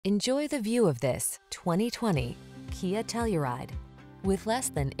Enjoy the view of this 2020 Kia Telluride. With less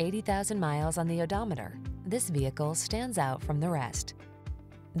than 80,000 miles on the odometer, this vehicle stands out from the rest.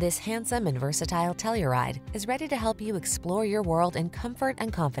 This handsome and versatile Telluride is ready to help you explore your world in comfort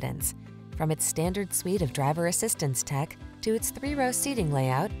and confidence. From its standard suite of driver assistance tech, to its 3-row seating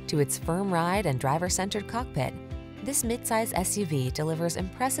layout, to its firm ride and driver-centered cockpit, this midsize SUV delivers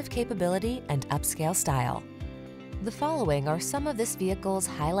impressive capability and upscale style. The following are some of this vehicle's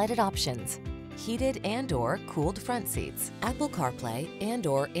highlighted options: heated and/or cooled front seats, Apple CarPlay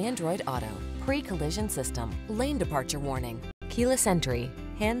and/or Android Auto, pre-collision system, lane departure warning, keyless entry,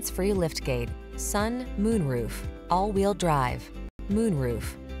 hands-free liftgate, sun, moonroof, all-wheel drive,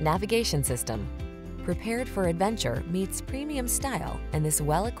 moonroof, navigation system. Prepared for adventure meets premium style in this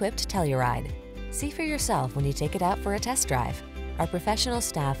well-equipped Telluride. See for yourself when you take it out for a test drive. Our professional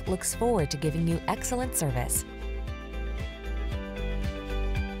staff looks forward to giving you excellent service.